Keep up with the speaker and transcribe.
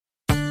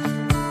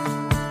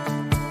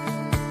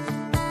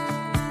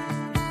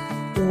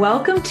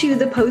Welcome to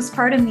the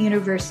Postpartum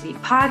University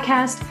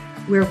podcast,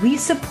 where we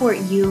support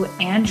you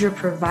and your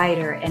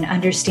provider in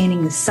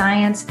understanding the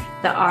science,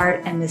 the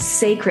art, and the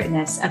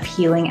sacredness of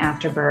healing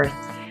after birth.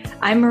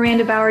 I'm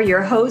Miranda Bauer,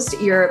 your host,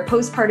 your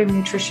postpartum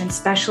nutrition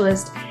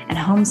specialist, and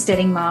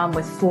homesteading mom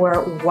with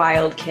 4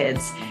 wild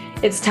kids.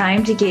 It's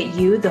time to get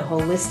you the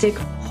holistic,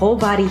 whole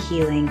body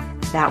healing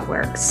that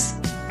works.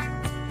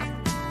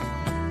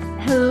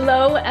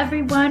 Hello,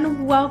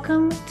 everyone.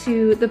 Welcome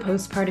to the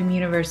Postpartum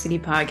University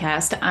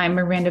podcast. I'm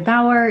Miranda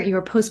Bauer,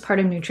 your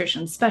postpartum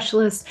nutrition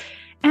specialist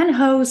and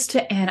host,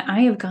 and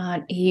I have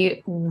got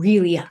a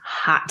really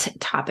hot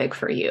topic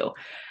for you.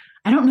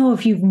 I don't know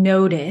if you've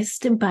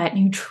noticed, but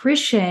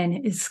nutrition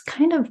is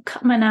kind of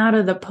coming out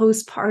of the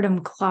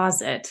postpartum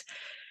closet.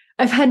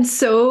 I've had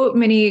so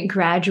many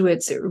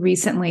graduates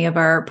recently of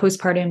our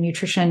postpartum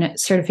nutrition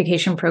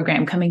certification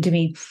program coming to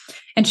me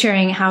and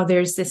sharing how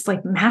there's this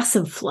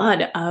massive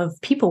flood of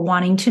people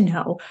wanting to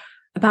know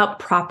about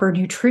proper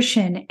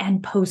nutrition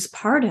and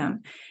postpartum.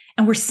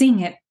 And we're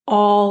seeing it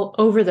all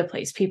over the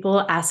place.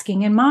 People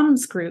asking in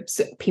moms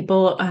groups,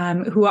 people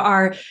who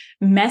are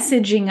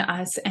messaging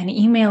us and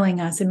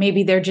emailing us, and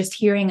maybe they're just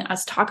hearing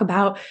us talk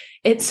about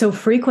it so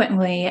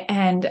frequently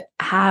and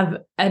have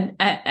an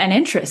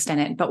interest in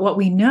it. But what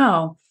we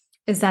know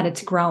is that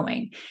it's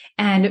growing,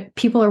 and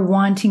people are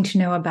wanting to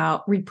know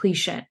about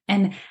repletion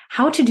and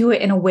how to do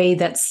it in a way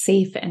that's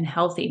safe and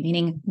healthy,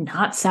 meaning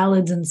not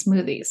salads and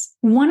smoothies.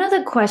 One of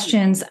the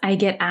questions I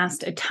get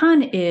asked a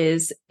ton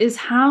is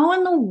how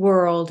in the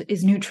world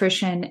is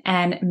nutrition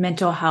and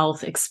mental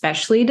health,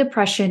 especially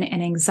depression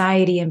and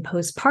anxiety and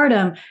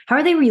postpartum, how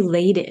are they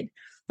related?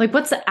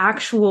 What's the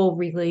actual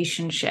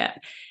relationship?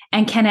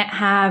 And can it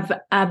have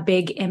a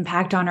big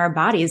impact on our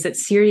body? Is it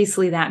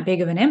seriously that big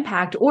of an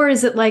impact? Or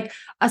is it like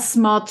a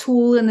small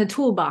tool in the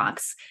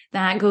toolbox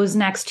that goes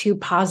next to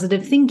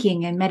positive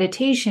thinking and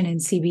meditation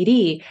and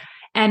CBD?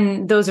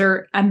 And those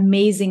are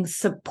amazing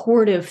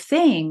supportive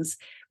things,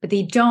 but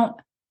they don't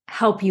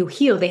help you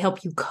heal. They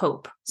help you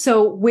cope.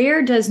 So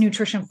where does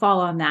nutrition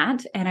fall on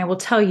that? And I will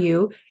tell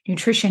you,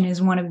 nutrition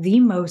is one of the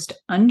most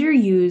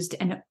underused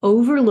and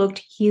overlooked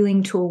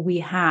healing tool we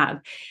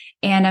have.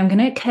 And I'm going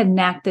to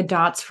connect the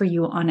dots for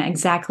you on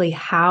exactly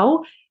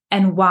how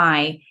and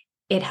why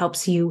it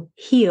helps you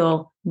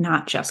heal,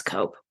 not just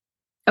cope.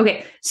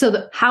 Okay,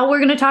 so how we're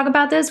going to talk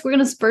about this, we're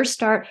going to first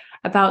start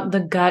about the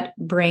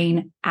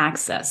gut-brain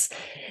axis.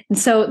 And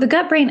so the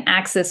gut-brain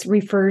axis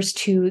refers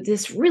to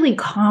this really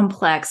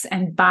complex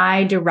and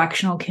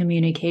bi-directional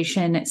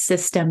communication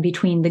system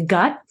between the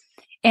gut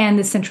and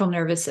the central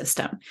nervous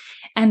system.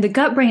 And the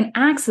gut-brain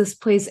axis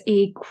plays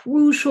a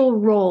crucial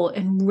role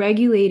in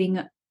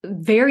regulating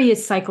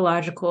various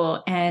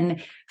psychological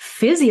and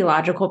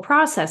physiological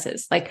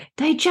processes like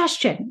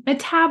digestion,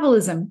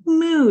 metabolism,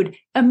 mood,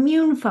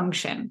 immune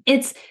function.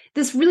 It's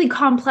this really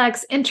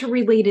complex,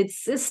 interrelated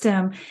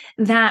system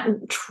that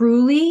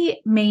truly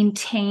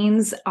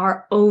maintains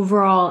our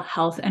overall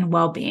health and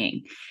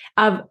well-being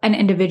of an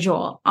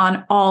individual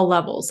on all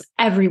levels.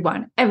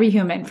 Everyone, every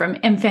human, from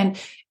infant,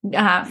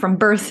 from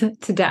birth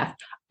to death,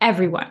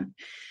 everyone.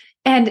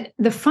 And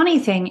the funny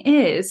thing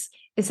is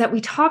that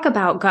we talk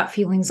about gut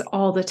feelings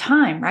all the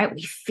time, right?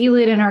 We feel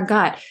it in our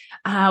gut.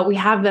 We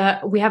have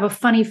a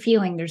funny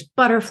feeling. There's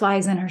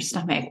butterflies in our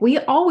stomach. We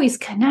always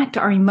connect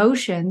our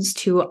emotions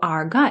to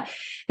our gut.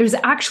 There's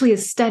actually a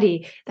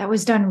study that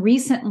was done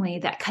recently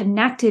that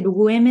connected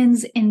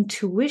women's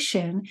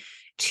intuition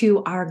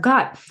to our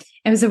gut.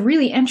 It was a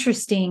really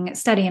interesting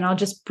study, and I'll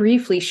just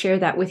briefly share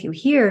that with you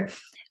here,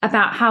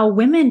 about how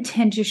women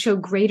tend to show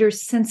greater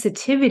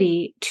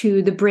sensitivity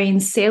to the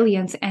brain's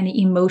salience and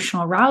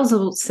emotional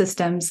arousal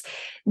systems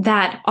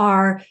that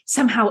are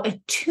somehow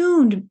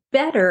attuned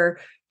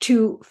better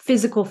to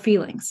physical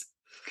feelings.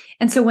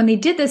 And so when they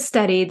did this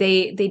study,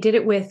 they did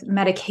it with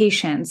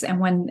medications.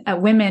 And when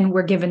women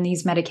were given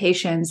these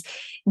medications,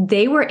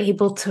 they were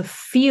able to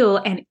feel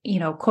and,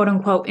 quote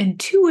unquote,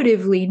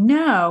 intuitively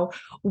know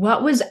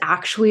what was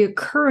actually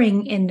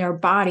occurring in their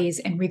bodies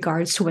in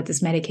regards to what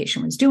this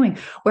medication was doing.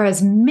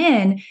 Whereas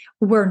men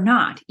were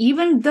not,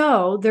 even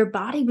though their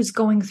body was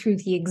going through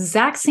the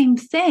exact same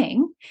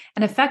thing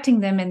and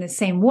affecting them in the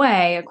same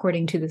way,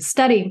 according to the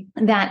study,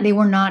 that they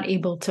were not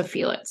able to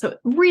feel it. So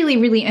really,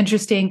 really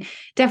interesting.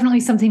 Definitely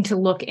something to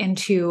look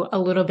into a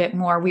little bit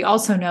more. We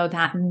also know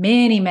that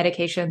many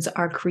medications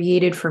are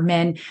created for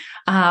men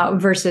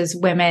versus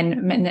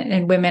women,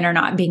 and women are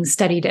not being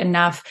studied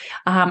enough.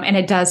 And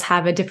it does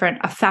have a different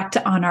effect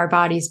on our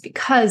bodies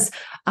because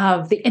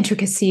of the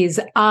intricacies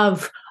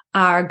of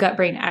our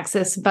gut-brain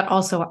axis, but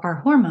also our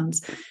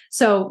hormones.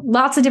 So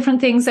lots of different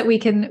things that we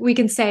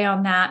can say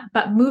on that.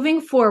 But moving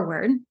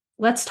forward,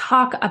 let's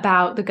talk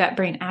about the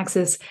gut-brain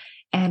axis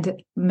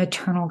and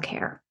maternal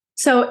care.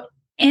 So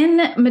in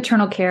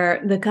maternal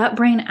care, the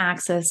gut-brain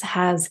axis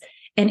has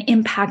an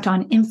impact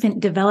on infant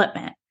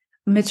development,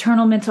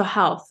 maternal mental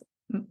health,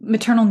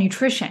 maternal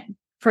nutrition.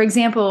 For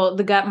example,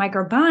 the gut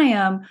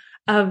microbiome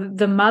of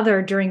the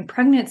mother during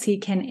pregnancy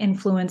can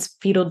influence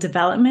fetal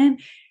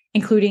development,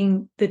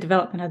 including the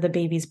development of the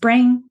baby's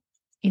brain,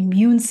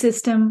 immune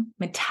system,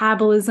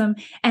 metabolism,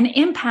 and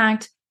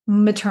impact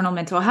maternal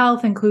mental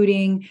health,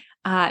 including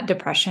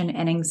depression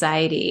and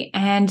anxiety.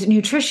 And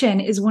nutrition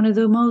is one of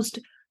the most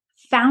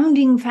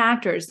founding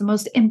factors, the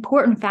most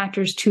important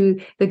factors to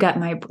the gut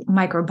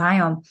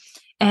microbiome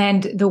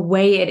and the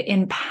way it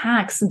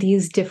impacts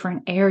these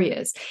different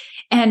areas.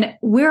 And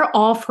we're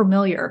all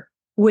familiar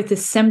with the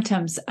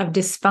symptoms of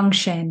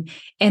dysfunction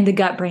in the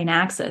gut-brain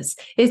axis.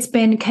 It's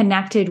been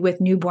connected with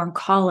newborn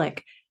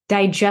colic,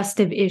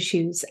 digestive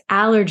issues,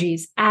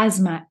 allergies,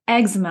 asthma,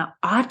 eczema,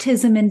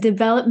 autism, and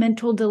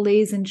developmental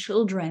delays in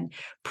children,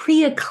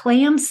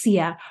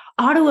 preeclampsia,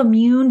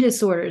 autoimmune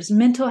disorders,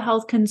 mental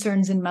health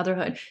concerns in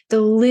motherhood. The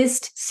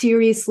list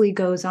seriously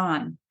goes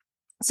on.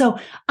 So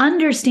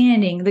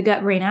understanding the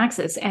gut-brain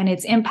axis and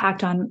its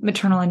impact on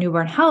maternal and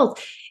newborn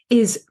health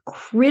is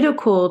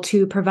critical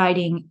to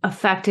providing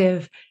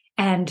effective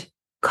and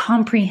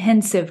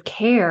comprehensive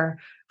care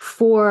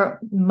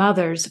for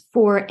mothers,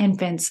 for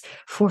infants,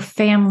 for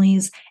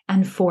families,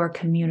 and for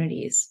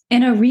communities.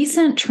 In a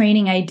recent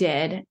training I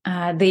did,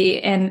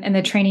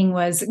 the training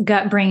was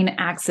gut-brain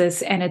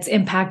axis and its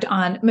impact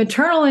on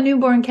maternal and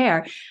newborn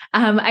care.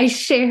 I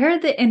share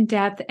the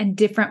in-depth and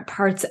different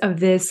parts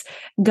of this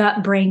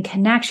gut-brain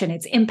connection,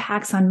 its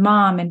impacts on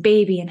mom and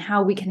baby, and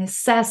how we can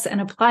assess and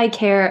apply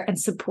care and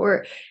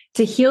support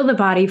to heal the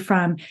body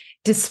from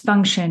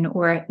dysfunction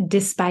or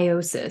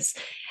dysbiosis.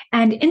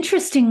 And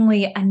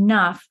interestingly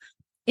enough,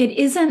 it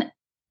isn't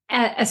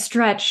a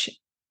stretch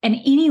in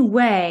any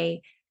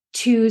way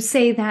to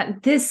say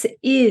that this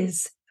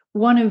is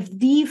one of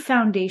the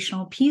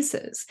foundational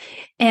pieces.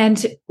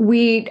 And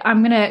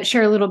I'm going to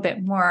share a little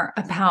bit more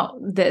about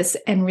this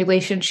in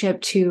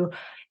relationship to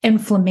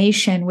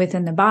inflammation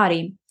within the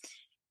body.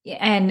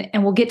 And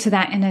we'll get to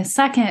that in a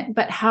second,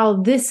 but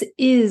how this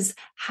is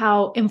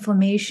how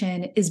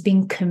inflammation is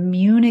being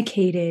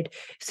communicated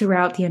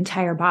throughout the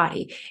entire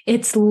body.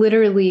 It's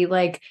literally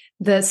like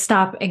the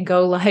stop and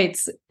go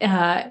lights,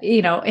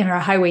 in our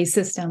highway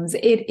systems.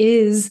 It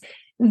is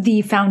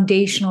the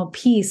foundational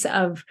piece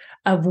of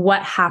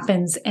what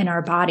happens in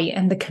our body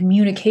and the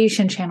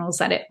communication channels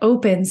that it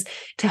opens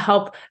to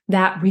help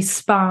that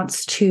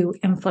response to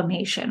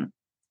inflammation.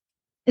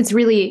 It's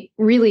really,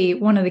 really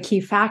one of the key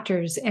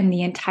factors in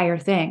the entire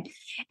thing.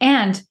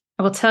 And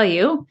I will tell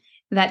you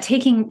that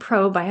taking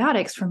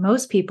probiotics for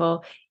most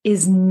people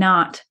is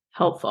not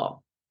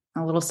helpful.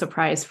 A little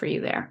surprise for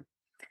you there.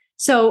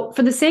 So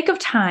for the sake of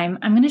time,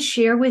 I'm going to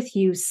share with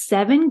you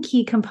 7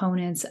 key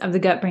components of the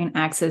gut-brain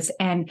axis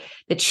and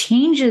the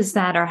changes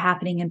that are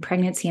happening in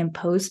pregnancy and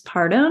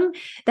postpartum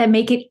that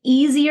make it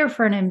easier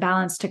for an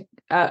imbalance to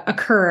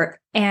occur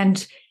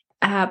and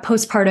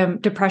postpartum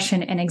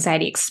depression and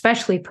anxiety,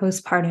 especially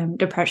postpartum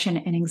depression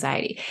and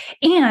anxiety,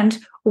 and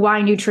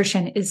why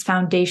nutrition is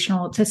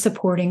foundational to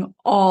supporting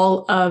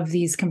all of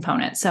these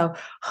components. So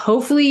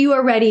hopefully you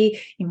are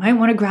ready. You might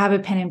want to grab a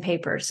pen and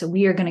paper. So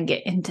we are going to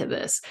get into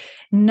this.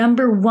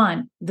 Number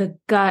 1, the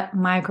gut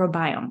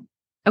microbiome.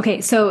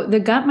 Okay, so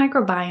the gut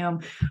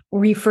microbiome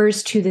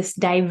refers to this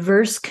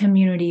diverse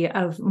community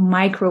of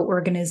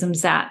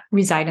microorganisms that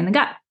reside in the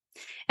gut.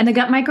 And the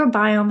gut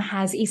microbiome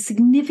has a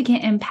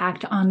significant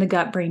impact on the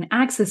gut-brain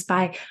axis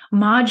by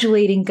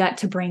modulating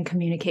gut-to-brain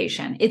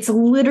communication. It's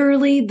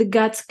literally the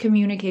gut's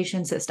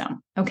communication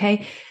system,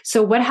 okay?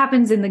 So what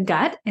happens in the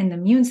gut, in the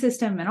immune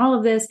system, and all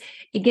of this,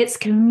 it gets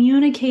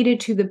communicated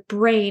to the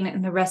brain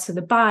and the rest of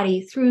the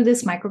body through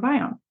this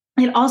microbiome.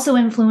 It also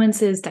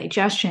influences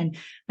digestion,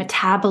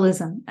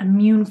 metabolism,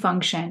 immune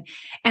function,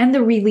 and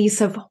the release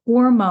of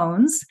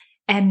hormones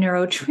and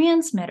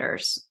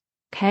neurotransmitters,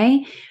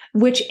 okay?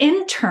 Which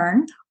in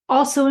turn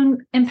also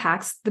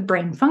impacts the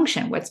brain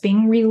function. What's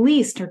being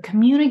released or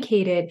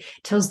communicated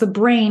tells the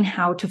brain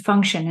how to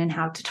function and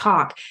how to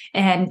talk,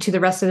 and to the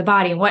rest of the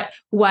body,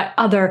 what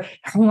other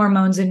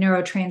hormones and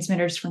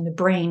neurotransmitters from the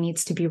brain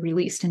needs to be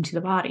released into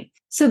the body.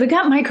 So the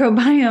gut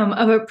microbiome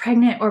of a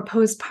pregnant or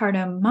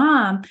postpartum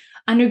mom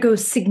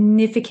undergoes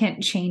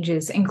significant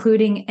changes,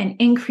 including an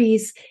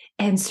increase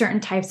in certain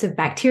types of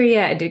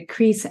bacteria, a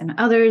decrease in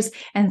others,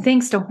 and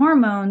thanks to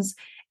hormones,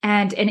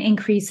 and an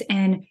increase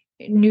in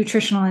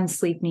nutritional and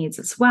sleep needs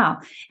as well.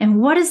 And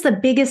what is the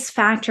biggest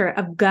factor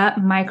of gut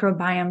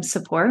microbiome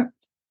support?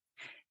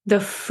 The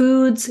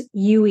foods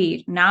you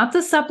eat, not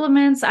the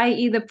supplements,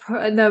 i.e. the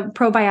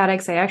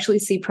probiotics. I actually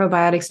see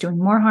probiotics doing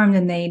more harm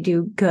than they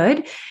do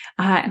good.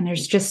 And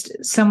there's just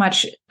so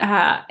much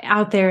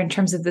out there in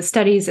terms of the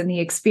studies and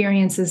the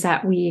experiences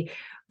that we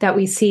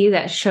see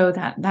that show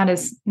that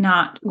is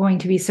not going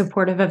to be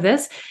supportive of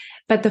this.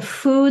 But the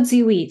foods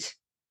you eat,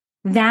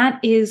 that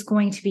is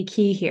going to be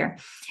key here.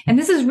 And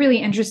this is really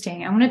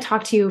interesting. I want to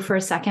talk to you for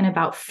a second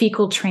about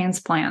fecal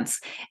transplants.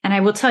 And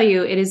I will tell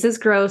you, it is as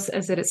gross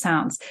as it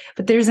sounds,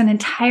 but there's an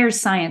entire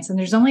science, and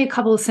there's only a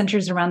couple of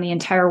centers around the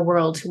entire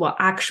world who will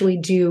actually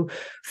do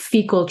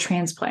fecal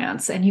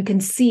transplants. And you can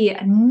see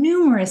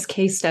numerous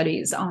case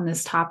studies on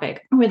this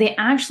topic where they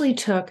actually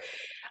took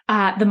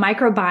the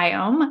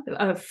microbiome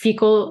of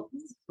fecal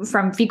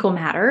from fecal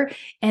matter,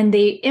 and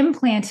they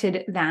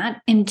implanted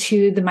that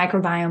into the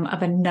microbiome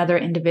of another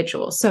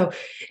individual. So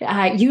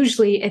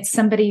usually it's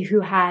somebody who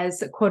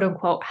has a quote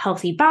unquote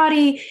healthy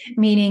body,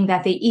 meaning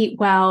that they eat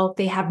well,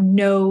 they have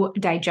no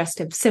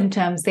digestive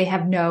symptoms, they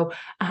have no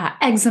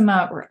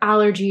eczema or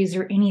allergies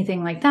or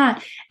anything like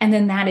that. And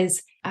then that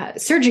is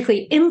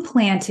surgically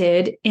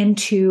implanted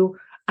into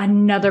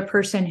another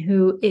person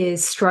who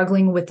is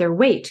struggling with their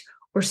weight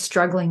or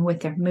struggling with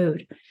their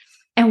mood.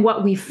 And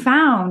what we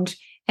found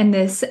in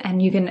this,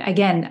 and you can,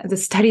 again, the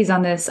studies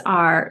on this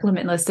are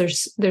limitless.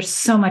 There's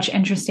so much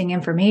interesting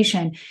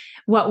information.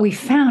 What we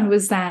found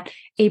was that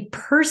a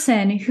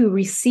person who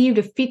received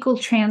a fecal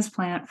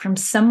transplant from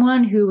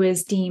someone who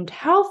is deemed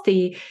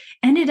healthy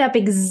ended up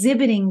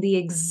exhibiting the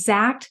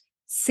exact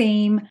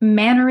same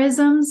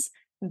mannerisms,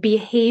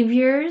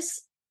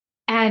 behaviors,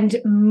 and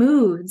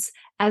moods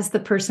as the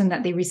person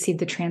that they received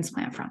the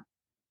transplant from.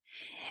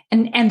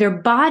 And their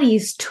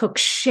bodies took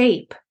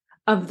shape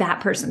of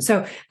that person.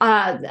 So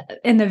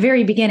in the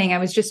very beginning, I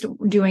was just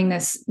doing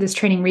this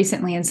training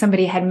recently, and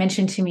somebody had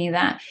mentioned to me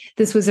that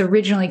this was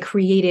originally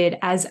created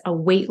as a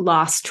weight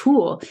loss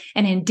tool.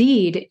 And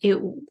indeed,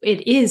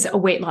 it is a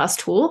weight loss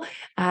tool.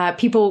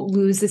 People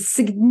lose a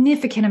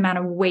significant amount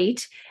of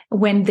weight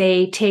when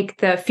they take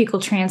the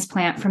fecal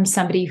transplant from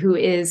somebody who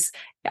is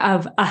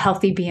of a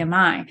healthy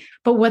BMI.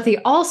 But what they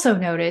also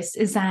noticed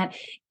is that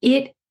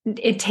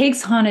it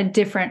takes on a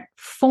different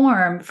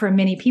form for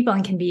many people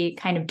and can be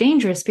kind of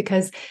dangerous,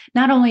 because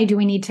not only do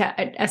we need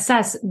to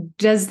assess,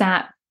 does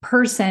that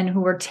person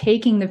who we're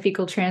taking the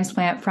fecal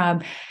transplant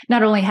from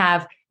not only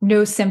have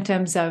no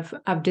symptoms of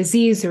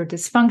disease or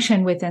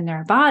dysfunction within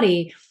their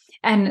body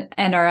and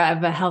are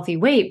of a healthy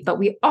weight, but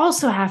we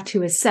also have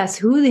to assess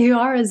who they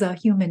are as a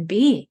human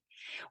being.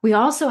 We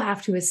also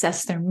have to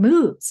assess their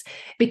moods,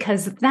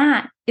 because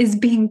that is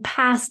being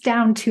passed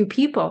down to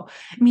people,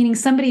 meaning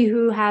somebody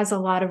who has a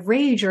lot of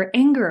rage or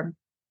anger,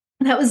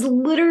 that was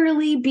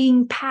literally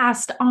being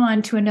passed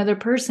on to another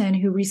person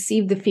who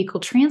received the fecal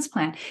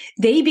transplant.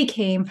 They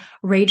became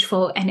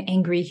rageful and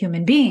angry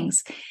human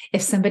beings.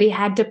 If somebody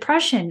had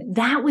depression,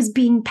 that was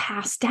being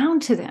passed down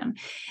to them.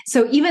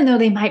 So even though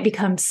they might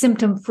become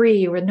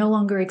symptom-free or no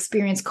longer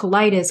experience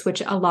colitis,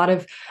 which a lot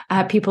of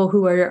people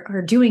who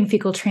are doing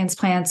fecal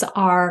transplants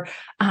are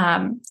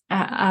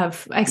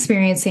of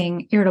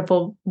experiencing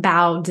irritable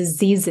bowel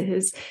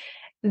diseases,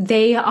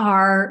 they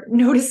are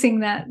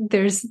noticing that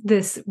there's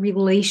this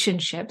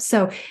relationship.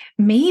 So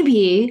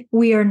maybe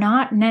we are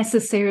not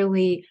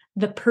necessarily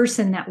the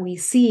person that we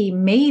see.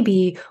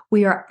 Maybe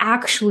we are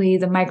actually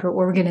the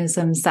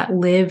microorganisms that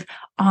live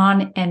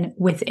on and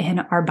within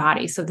our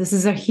body. So this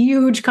is a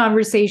huge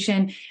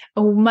conversation,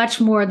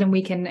 much more than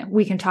we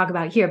can talk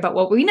about here. But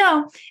what we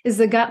know is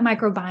the gut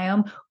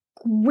microbiome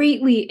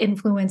greatly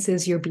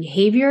influences your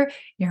behavior,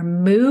 your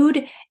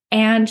mood,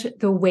 and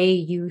the way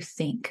you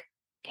think.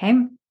 Okay.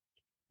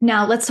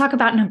 Now, let's talk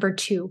about number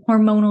 2,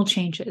 hormonal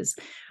changes.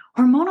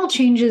 Hormonal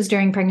changes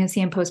during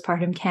pregnancy and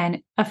postpartum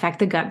can affect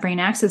the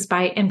gut-brain axis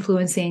by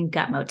influencing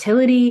gut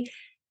motility,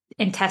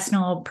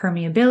 intestinal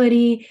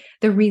permeability,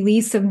 the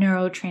release of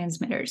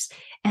neurotransmitters.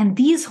 And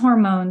these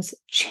hormones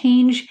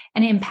change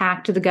and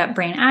impact the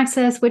gut-brain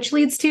axis, which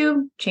leads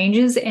to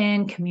changes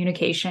in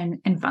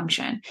communication and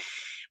function.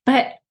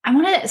 But I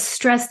want to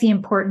stress the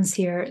importance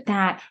here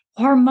that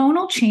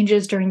hormonal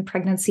changes during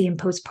pregnancy and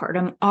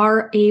postpartum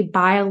are a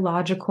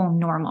biological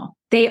normal.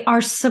 They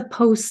are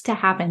supposed to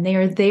happen. They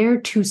are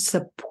there to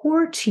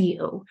support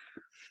you,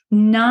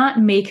 not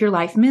make your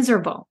life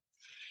miserable.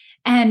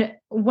 And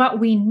what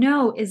we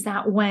know is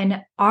that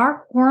when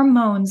our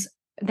hormones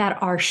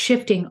that are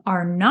shifting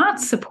are not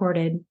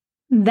supported,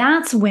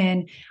 that's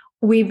when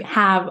we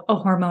have a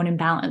hormone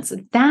imbalance.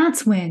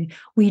 That's when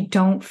we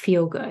don't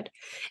feel good.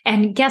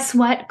 And guess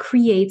what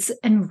creates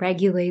and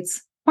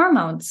regulates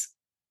hormones?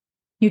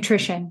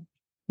 Nutrition.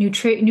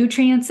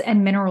 Nutrients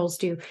and minerals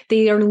do.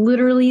 They are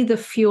literally the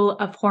fuel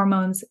of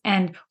hormones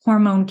and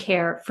hormone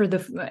care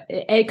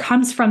it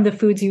comes from the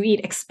foods you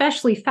eat,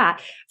 especially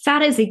fat.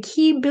 Fat is a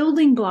key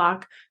building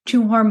block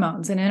to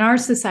hormones. And in our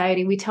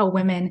society, we tell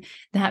women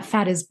that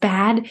fat is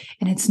bad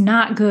and it's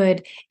not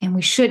good and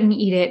we shouldn't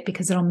eat it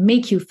because it'll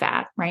make you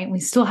fat, right? We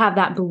still have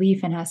that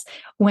belief in us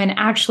when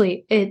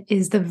actually it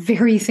is the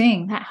very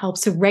thing that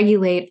helps to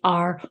regulate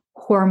our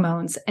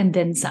hormones and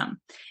then some.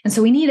 And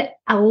so we need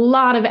a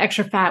lot of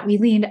extra fat. We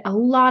need a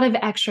lot of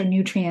extra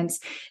nutrients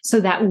so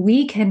that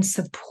we can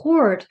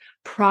support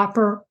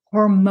proper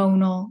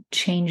hormonal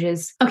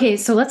changes. Okay,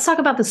 so let's talk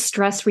about the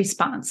stress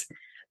response.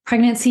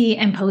 Pregnancy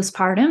and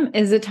postpartum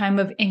is a time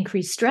of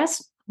increased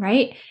stress,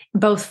 right?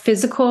 Both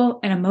physical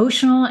and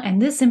emotional,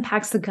 and this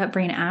impacts the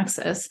gut-brain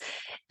axis.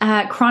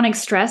 Chronic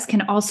stress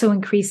can also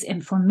increase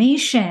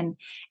inflammation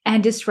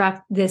and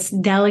disrupt this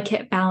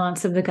delicate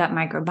balance of the gut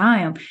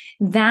microbiome.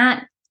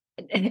 That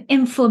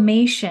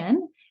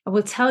inflammation, I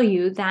will tell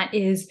you, that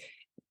is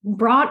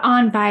brought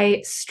on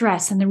by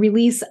stress and the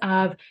release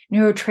of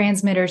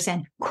neurotransmitters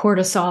and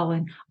cortisol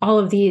and all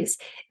of these,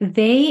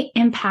 they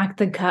impact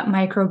the gut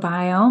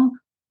microbiome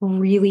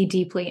really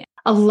deeply.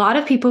 A lot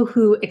of people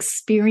who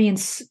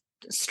experience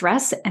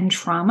stress and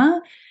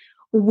trauma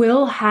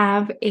will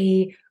have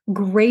a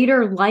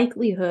greater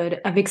likelihood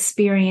of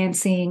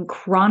experiencing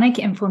chronic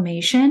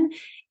inflammation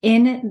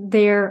in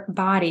their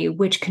body,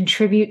 which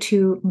contribute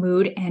to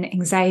mood and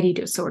anxiety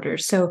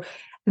disorders. So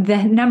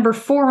the number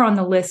 4 on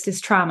the list is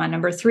trauma.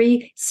 Number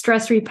 3,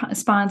 stress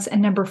response.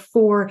 And number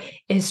 4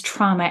 is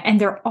trauma. And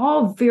they're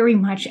all very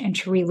much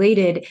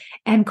interrelated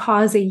and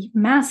cause a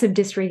massive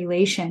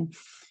dysregulation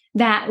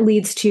that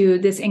leads to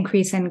this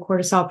increase in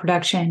cortisol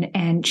production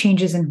and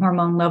changes in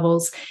hormone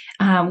levels,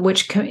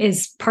 which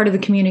is part of the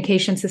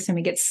communication system.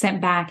 It gets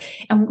sent back.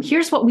 And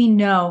here's what we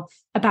know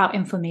about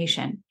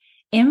inflammation.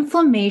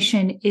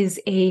 Inflammation is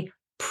a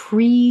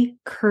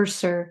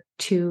precursor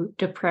to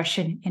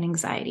depression and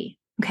anxiety.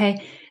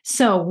 Okay.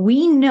 So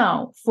we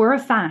know for a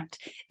fact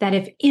that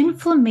if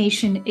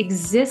inflammation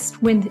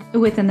exists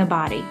within the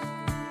body,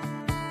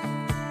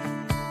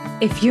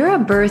 if you're a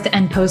birth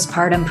and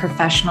postpartum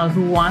professional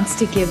who wants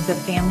to give the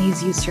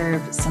families you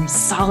serve some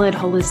solid,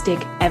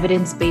 holistic,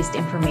 evidence-based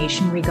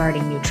information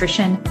regarding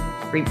nutrition,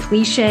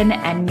 repletion,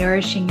 and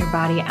nourishing your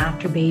body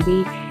after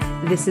baby,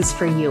 this is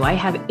for you. I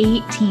have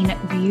 18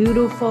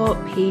 beautiful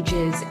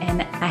pages in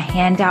a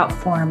handout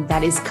form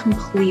that is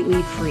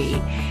completely free.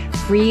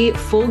 Free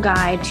full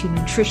guide to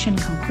nutrition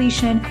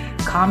completion,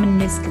 common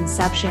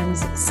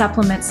misconceptions,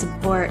 supplement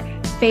support,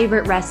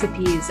 favorite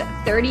recipes,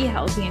 30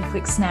 healthy and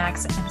quick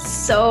snacks, and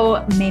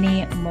so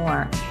many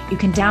more. You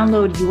can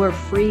download your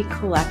free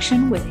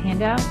collection with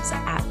handouts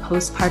at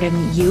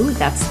postpartumu,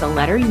 that's the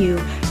letter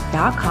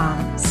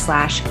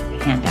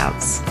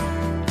u.com/handouts.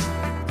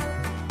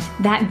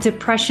 That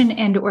depression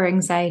and or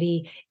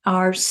anxiety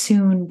are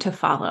soon to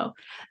follow.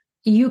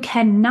 You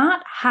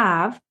cannot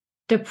have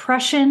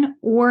depression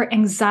or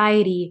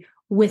anxiety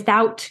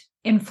without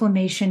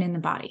inflammation in the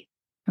body.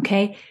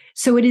 Okay.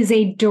 So it is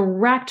a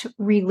direct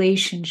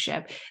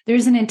relationship.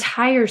 There's an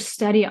entire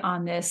study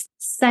on this,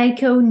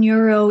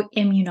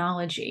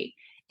 psychoneuroimmunology.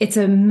 It's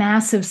a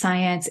massive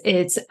science.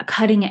 It's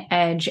cutting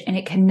edge and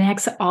it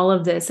connects all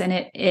of this. And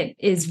it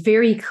is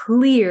very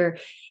clear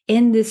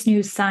in this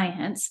new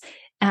science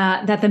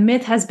that the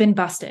myth has been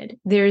busted.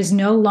 There is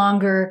no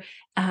longer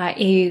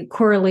a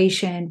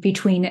correlation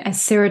between a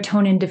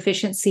serotonin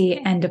deficiency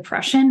and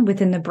depression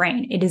within the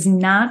brain. It is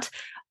not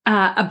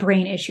a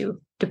brain issue.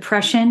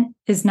 Depression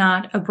is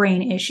not a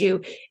brain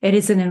issue. It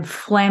is an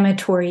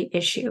inflammatory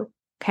issue.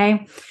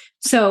 Okay.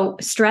 So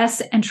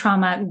stress and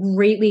trauma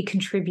greatly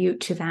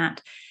contribute to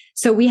that.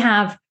 So we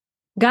have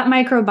gut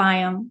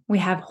microbiome, we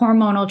have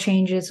hormonal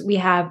changes, we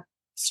have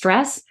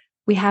stress,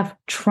 we have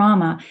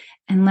trauma.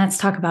 And let's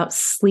talk about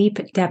sleep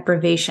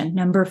deprivation.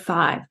 Number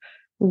 5,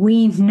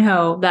 we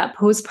know that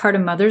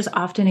postpartum mothers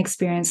often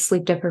experience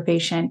sleep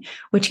deprivation,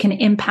 which can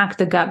impact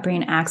the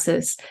gut-brain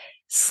axis.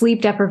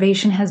 Sleep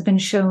deprivation has been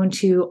shown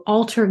to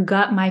alter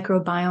gut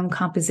microbiome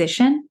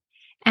composition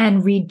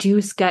and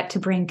reduce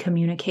gut-to-brain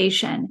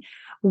communication,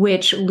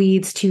 which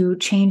leads to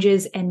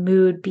changes in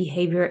mood,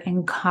 behavior,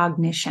 and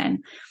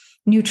cognition.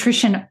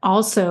 Nutrition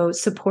also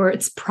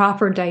supports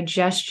proper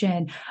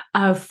digestion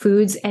of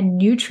foods and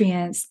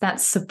nutrients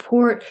that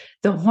support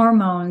the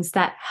hormones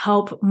that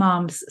help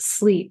moms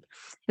sleep.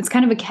 It's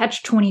kind of a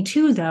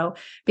catch-22 though,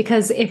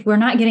 because if we're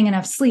not getting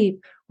enough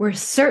sleep, we're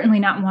certainly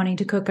not wanting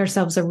to cook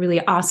ourselves a really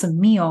awesome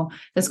meal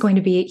that's going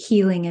to be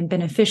healing and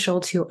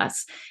beneficial to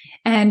us.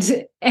 And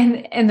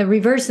the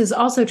reverse is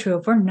also true.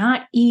 If we're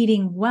not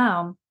eating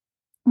well,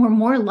 we're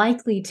more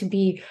likely to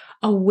be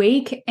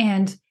awake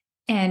and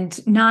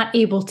not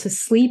able to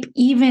sleep,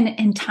 even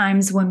in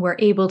times when we're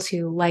able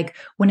to, like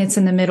when it's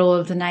in the middle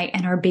of the night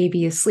and our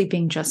baby is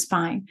sleeping just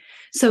fine.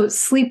 So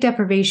sleep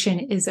deprivation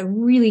is a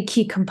really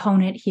key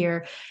component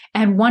here.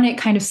 And one, it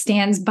kind of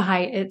stands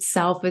by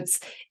itself. It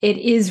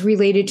is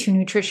related to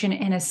nutrition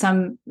in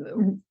some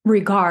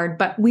regard,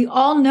 but we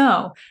all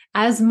know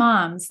as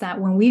moms that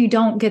when we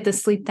don't get the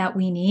sleep that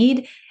we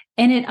need,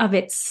 in and of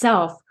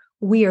itself,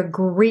 we are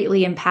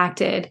greatly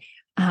impacted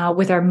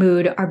with our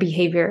mood, our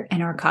behavior,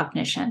 and our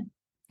cognition.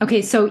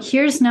 Okay, so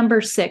here's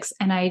number 6,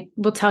 and I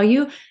will tell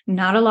you,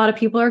 not a lot of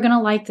people are going to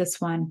like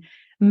this one.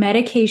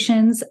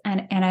 Medications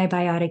and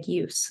antibiotic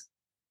use.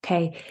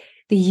 Okay,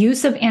 the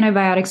use of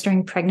antibiotics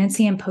during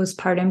pregnancy and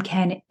postpartum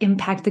can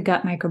impact the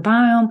gut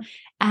microbiome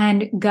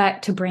and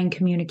gut to brain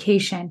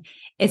communication.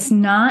 It's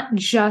not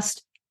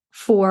just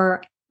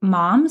for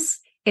moms.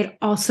 It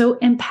also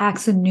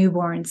impacts the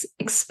newborns,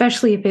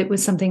 especially if it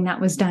was something that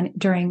was done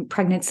during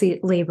pregnancy,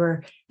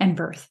 labor, and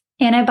birth.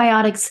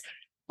 Antibiotics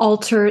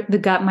alter the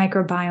gut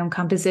microbiome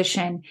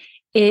composition.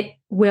 It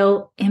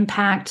will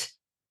impact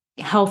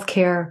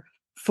healthcare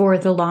for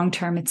the long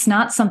term. It's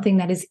not something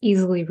that is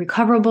easily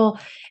recoverable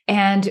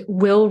and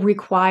will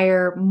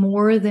require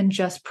more than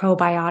just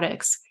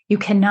probiotics. You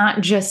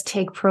cannot just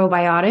take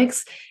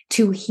probiotics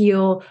to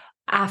heal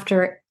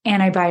after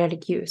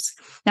antibiotic use.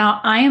 Now,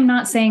 I am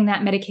not saying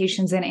that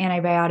medications and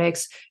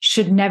antibiotics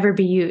should never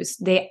be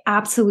used. They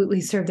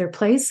absolutely serve their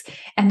place.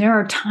 And there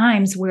are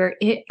times where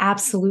it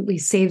absolutely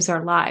saves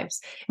our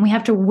lives. And we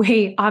have to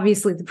weigh,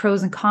 obviously, the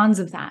pros and cons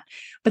of that.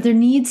 But there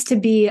needs to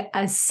be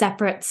a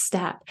separate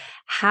step.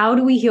 How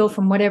do we heal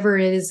from whatever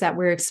it is that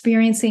we're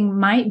experiencing?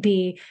 Might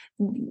be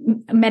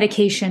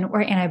medication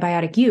or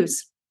antibiotic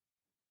use.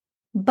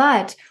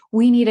 But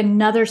we need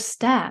another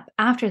step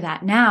after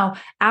that. Now,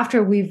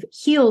 after we've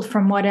healed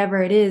from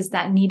whatever it is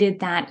that needed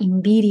that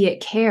immediate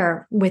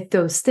care with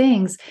those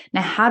things,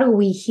 now how do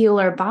we heal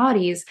our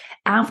bodies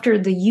after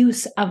the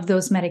use of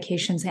those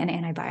medications and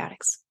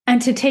antibiotics?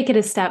 And to take it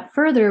a step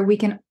further, we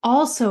can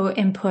also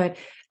input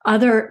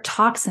other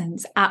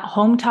toxins,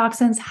 at-home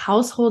toxins,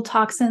 household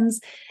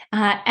toxins,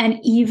 and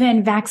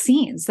even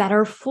vaccines that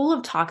are full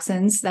of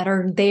toxins that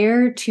are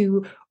there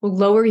to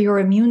lower your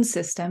immune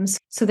systems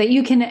so that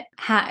you can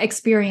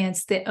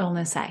experience the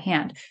illness at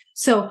hand.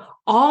 So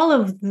all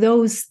of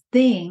those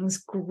things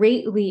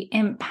greatly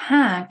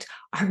impact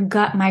our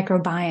gut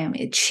microbiome.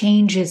 It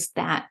changes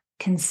that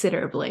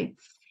considerably.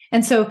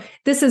 And so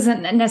this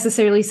isn't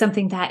necessarily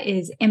something that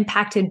is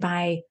impacted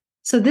by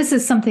So this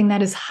is something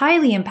that is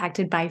highly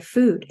impacted by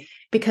food,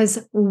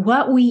 because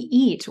what we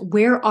eat,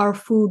 where our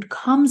food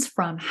comes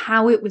from,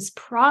 how it was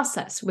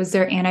processed, was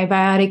there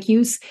antibiotic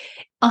use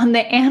on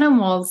the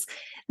animals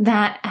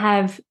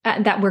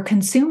that we're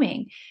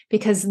consuming?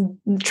 Because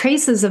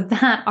traces of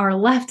that are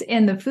left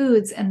in the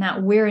foods and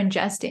that we're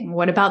ingesting.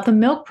 What about the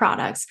milk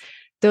products?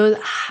 Those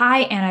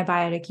high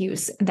antibiotic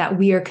use that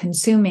we are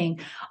consuming,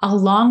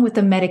 along with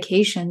the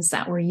medications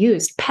that were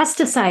used.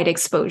 Pesticide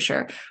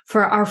exposure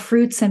for our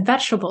fruits and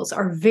vegetables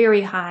are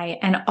very high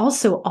and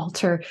also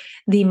alter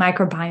the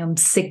microbiome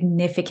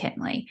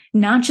significantly,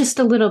 not just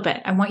a little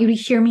bit. I want you to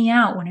hear me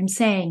out when I'm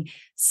saying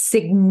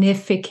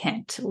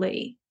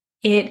significantly.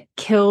 It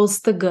kills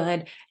the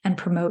good and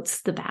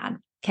promotes the bad.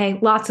 Okay,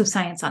 lots of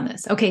science on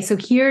this. Okay, so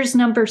here's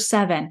number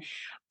 7,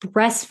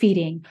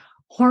 breastfeeding.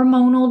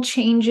 Hormonal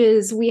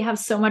changes. We have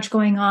so much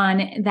going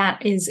on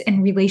that is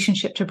in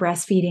relationship to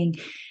breastfeeding,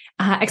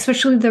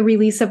 especially the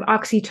release of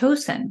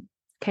oxytocin,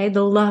 okay,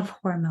 the love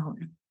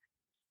hormone.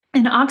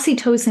 And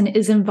oxytocin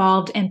is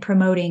involved in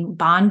promoting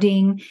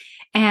bonding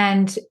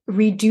and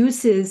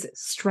reduces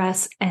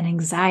stress and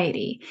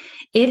anxiety.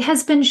 It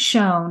has been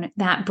shown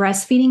that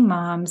breastfeeding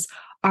moms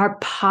are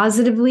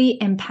positively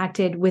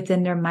impacted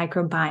within their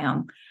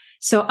microbiome.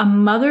 So a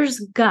mother's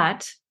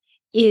gut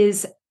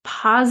is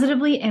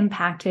positively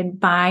impacted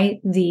by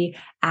the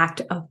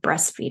act of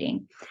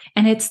breastfeeding.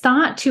 And it's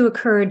thought to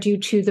occur due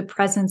to the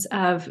presence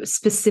of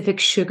specific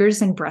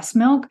sugars in breast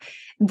milk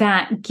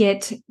that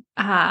get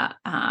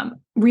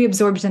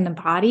reabsorbed in the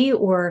body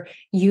or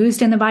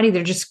used in the body.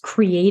 They're just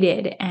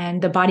created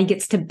and the body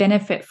gets to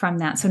benefit from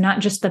that. So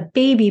not just the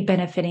baby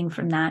benefiting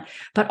from that,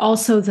 but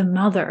also the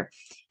mother.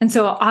 And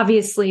so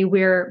obviously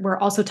we're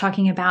also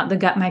talking about the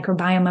gut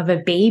microbiome of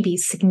a baby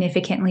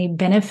significantly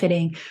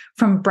benefiting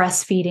from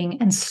breastfeeding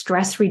and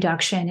stress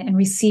reduction and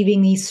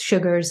receiving these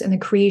sugars and the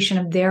creation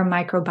of their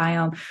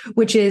microbiome,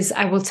 which is,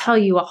 I will tell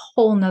you, a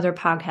whole nother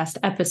podcast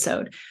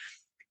episode.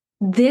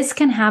 This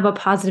can have a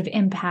positive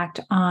impact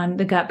on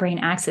the gut-brain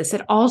axis.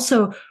 It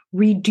also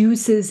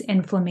reduces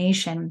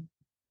inflammation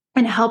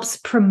and helps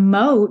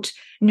promote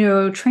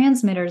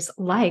neurotransmitters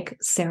like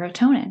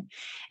serotonin.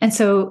 And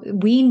so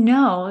we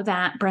know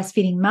that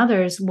breastfeeding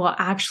mothers will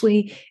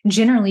actually,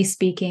 generally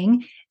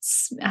speaking,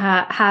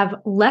 have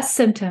less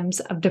symptoms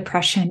of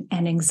depression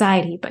and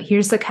anxiety. But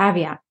here's the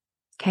caveat,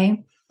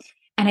 okay?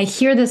 And I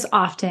hear this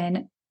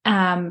often,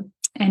 and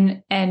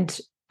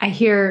I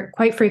hear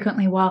quite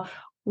frequently, well,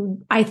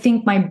 I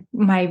think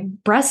my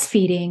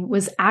breastfeeding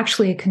was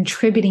actually a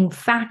contributing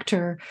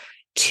factor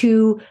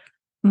to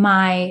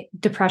my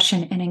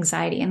depression and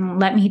anxiety. And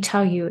let me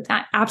tell you,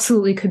 that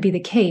absolutely could be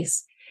the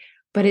case.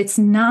 But it's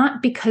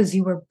not because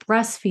you were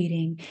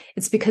breastfeeding.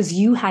 It's because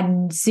you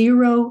had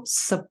zero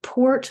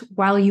support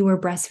while you were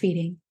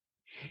breastfeeding.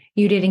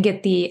 You didn't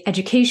get the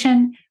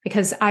education,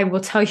 because I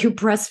will tell you,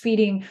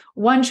 breastfeeding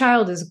one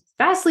child is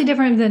vastly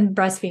different than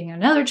breastfeeding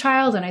another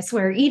child. And I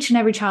swear each and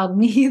every child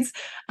needs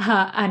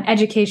an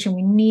education.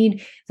 We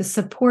need the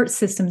support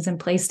systems in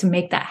place to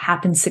make that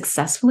happen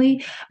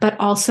successfully, but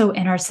also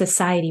in our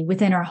society,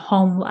 within our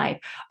home life.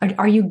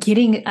 Are you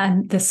getting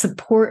the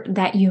support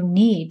that you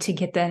need to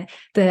get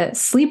the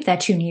sleep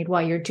that you need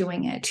while you're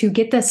doing it, to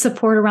get the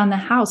support around the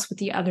house with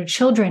the other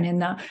children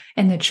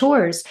in the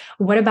chores?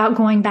 What about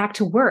going back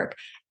to work?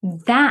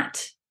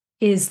 That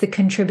is the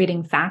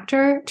contributing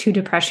factor to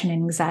depression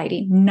and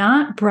anxiety,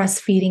 not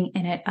breastfeeding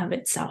in and of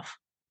itself.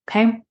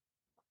 Okay.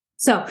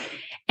 So,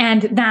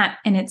 and that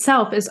in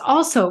itself is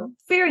also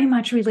very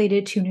much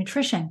related to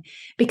nutrition,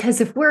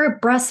 because if we're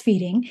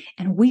breastfeeding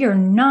and we are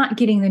not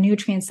getting the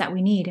nutrients that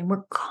we need, and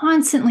we're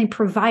constantly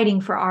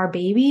providing for our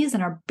babies,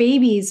 and our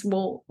babies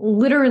will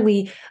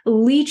literally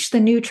leach the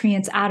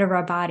nutrients out of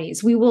our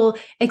bodies. We will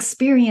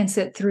experience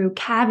it through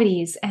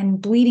cavities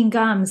and bleeding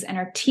gums and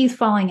our teeth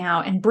falling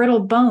out and brittle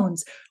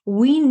bones.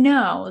 we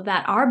know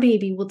that our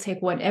baby will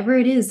take whatever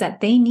it is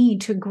that they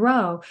need to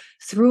grow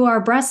through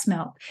our breast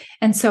milk.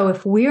 And so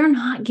if we're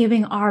not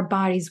giving our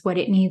bodies what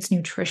it needs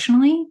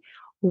nutritionally,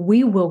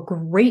 we will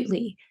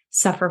greatly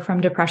suffer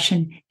from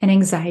depression and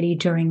anxiety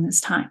during this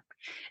time.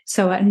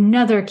 So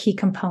another key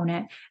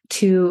component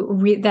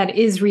that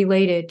is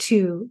related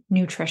to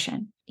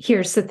nutrition.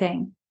 Here's the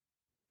thing.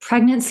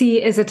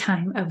 Pregnancy is a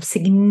time of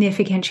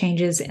significant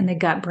changes in the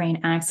gut-brain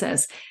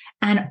axis.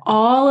 And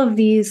all of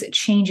these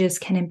changes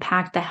can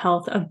impact the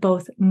health of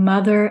both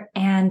mother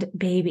and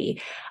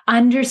baby.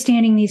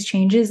 Understanding these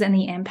changes and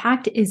the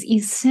impact is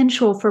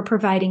essential for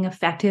providing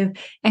effective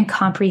and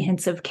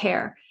comprehensive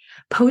care.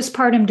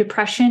 Postpartum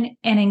depression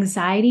and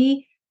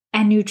anxiety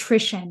and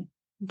nutrition,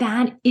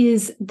 that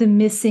is the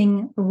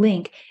missing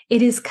link.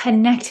 It is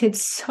connected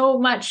so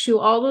much to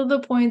all of the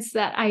points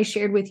that I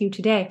shared with you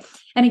today.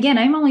 And again,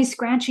 I'm only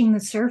scratching the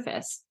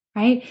surface,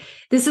 right?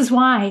 This is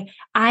why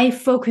I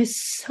focus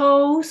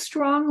so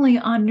strongly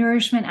on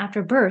nourishment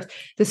after birth,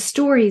 the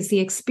stories, the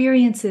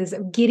experiences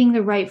of getting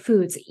the right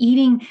foods,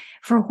 eating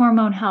for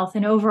hormone health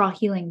and overall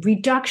healing,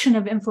 reduction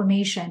of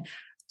inflammation,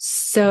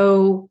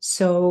 so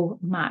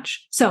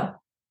much. So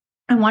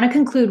I want to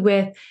conclude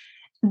with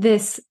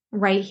this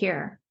right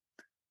here.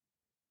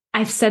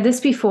 I've said this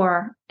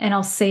before, and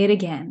I'll say it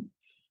again.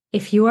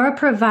 If you are a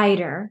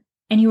provider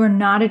and you are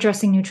not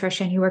addressing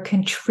nutrition, you are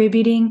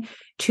contributing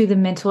to the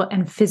mental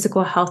and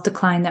physical health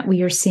decline that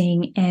we are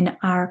seeing in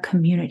our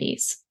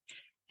communities.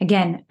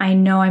 Again, I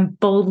know I'm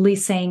boldly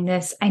saying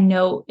this. I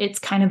know it's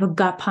kind of a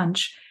gut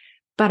punch,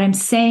 but I'm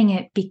saying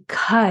it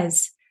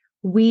because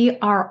we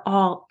are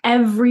all,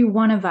 every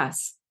one of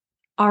us,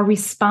 are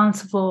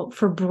responsible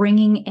for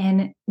bringing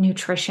in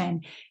nutrition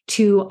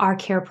to our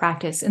care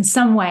practice in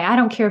some way. I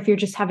don't care if you're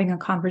just having a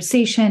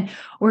conversation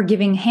or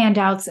giving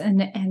handouts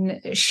and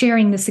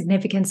sharing the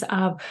significance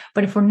of,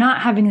 but if we're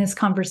not having this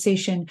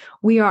conversation,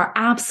 we are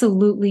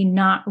absolutely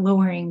not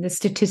lowering the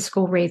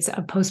statistical rates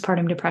of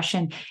postpartum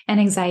depression and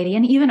anxiety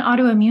and even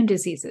autoimmune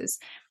diseases.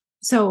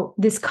 So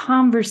this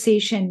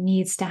conversation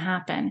needs to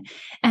happen.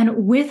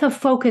 And with a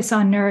focus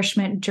on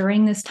nourishment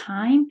during this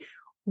time,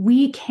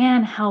 we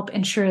can help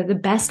ensure the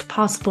best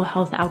possible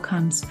health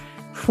outcomes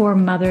for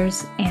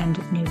mothers and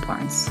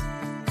newborns.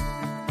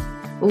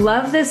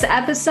 Love this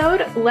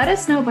episode? Let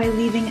us know by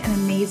leaving an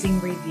amazing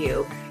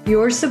review.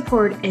 Your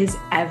support is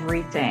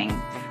everything.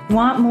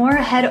 Want more?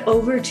 Head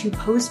over to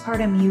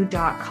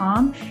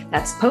postpartumu.com.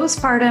 That's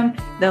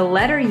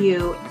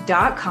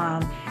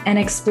postpartum.u.com and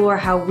explore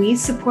how we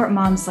support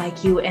moms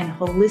like you in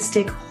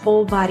holistic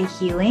whole body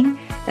healing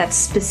that's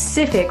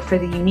specific for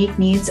the unique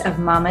needs of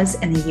mamas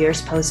in the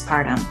years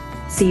postpartum.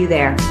 See you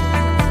there.